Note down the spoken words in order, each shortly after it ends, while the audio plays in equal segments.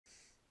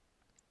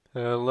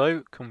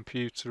Hello,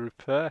 computer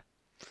repair.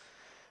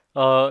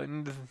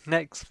 The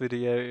next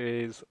video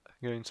is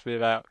going to be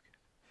about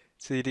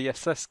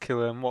TDSS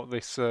killer, and what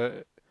this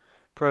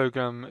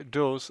program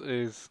does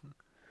is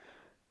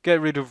get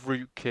rid of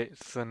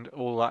rootkits and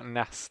all that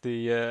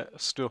nasty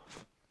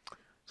stuff.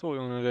 So what we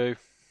want to do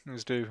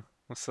is do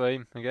the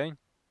same again.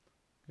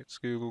 It's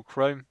Google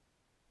Chrome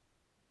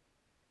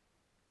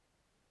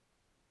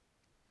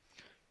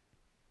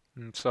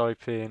and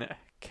type in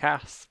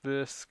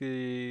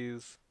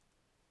Kaspersky's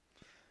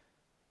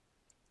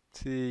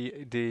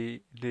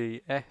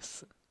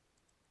TDSS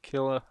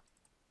killer.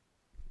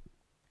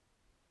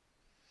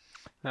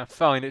 I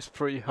find it's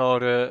pretty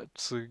hard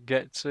to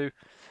get to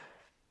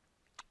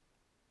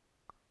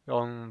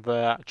on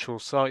the actual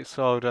site,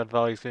 so I would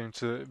advise going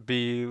to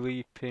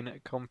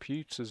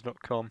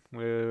beleapingcomputers.com,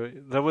 where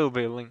there will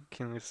be a link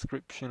in the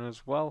description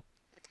as well.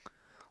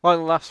 Like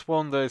the last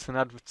one, there's an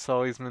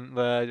advertisement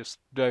there, just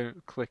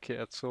don't click it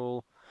at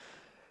all.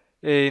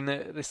 In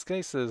this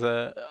case, there's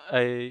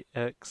a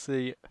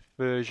exe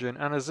version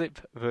and a zip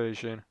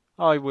version.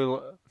 I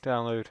will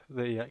download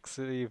the exe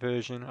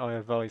version. I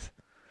advise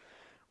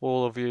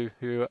all of you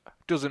who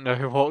doesn't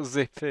know what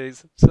zip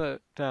is to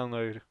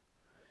download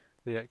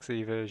the exe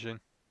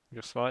version,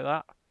 just like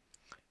that.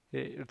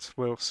 It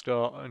will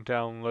start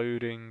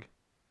downloading.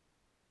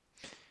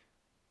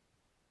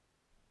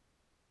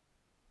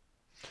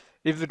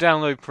 If the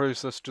download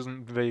process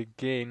doesn't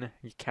begin,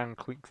 you can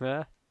click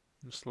there,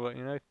 just to let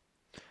you know.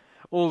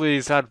 All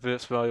these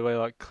adverts, by the way,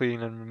 like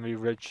clean and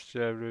remove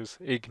registers,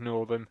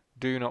 ignore them.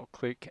 Do not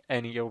click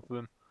any of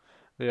them.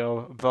 They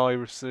are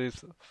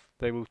viruses.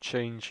 They will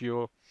change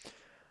your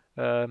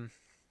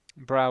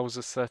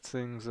browser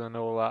settings and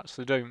all that,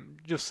 so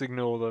just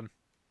ignore them.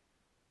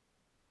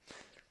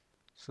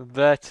 So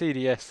their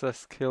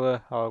TDSS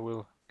killer, I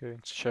will go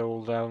into show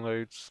all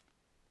downloads,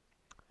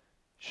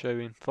 show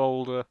in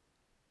folder,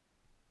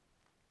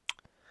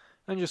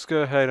 and just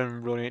go ahead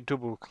and run it,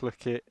 double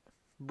click it,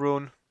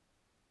 run,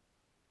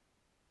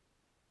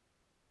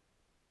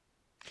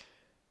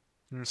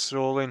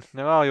 installing.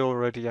 Now I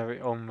already have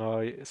it on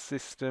my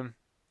system.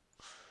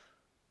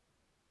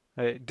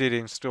 It did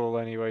install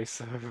anyway,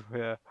 so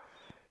yeah.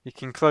 You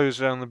can close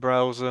down the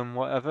browser and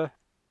whatever.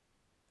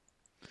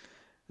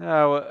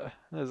 Now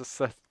there's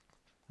a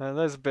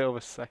bit of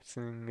a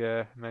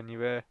setting menu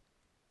here.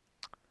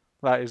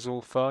 That is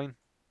all fine.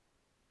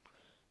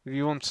 If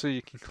you want to,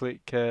 you can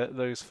click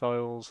those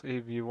files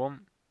if you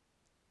want,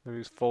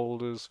 those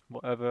folders,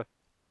 whatever.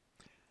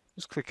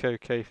 Just click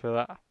OK for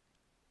that.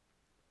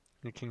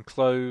 You can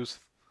close.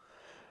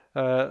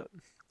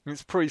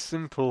 It's pretty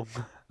simple.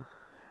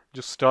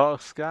 Just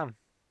start a scan,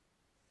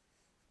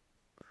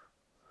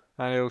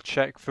 and it'll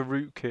check for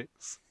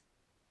rootkits.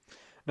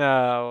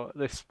 Now,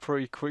 this is a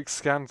pretty quick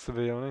scan, to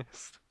be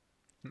honest.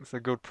 It's a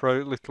good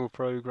little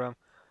program.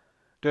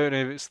 Don't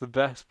know if it's the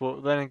best,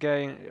 but then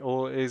again,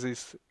 all it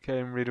is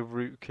getting rid of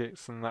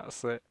rootkits, and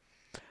that's it.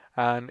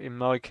 And in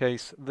my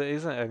case, there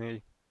isn't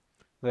any.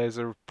 There's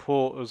a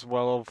report as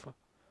well of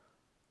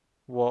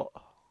what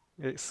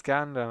it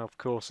scanned, and of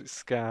course it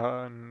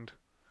scanned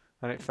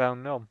and it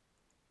found none.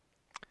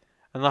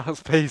 And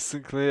that's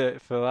basically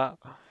it for that.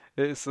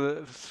 It's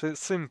a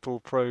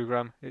simple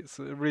program. It's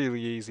a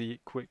really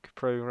easy, quick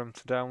program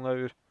to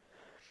download.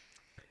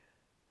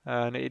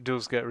 And it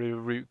does get rid of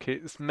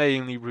rootkits,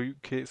 mainly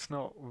rootkits,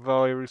 not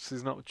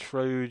viruses, not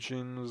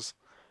trojans,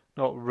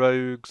 not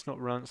rogues, not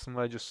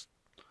ransomware, just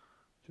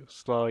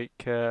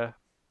like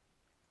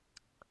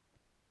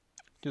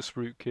just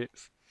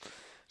rootkits.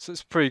 So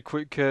it's a pretty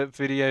quick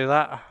video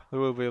that. There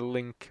will be a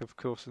link, of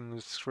course, in the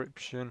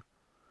description.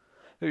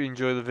 Hope you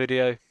enjoy the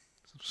video.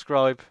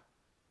 Subscribe,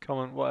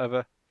 comment,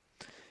 whatever.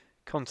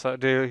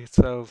 Contact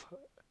details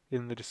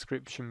in the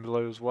description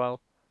below as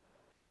well.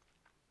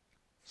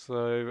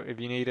 So if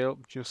you need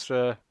help, just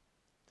send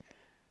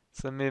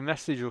me a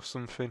message or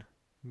something.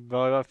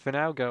 Bye bye for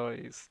now,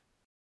 guys.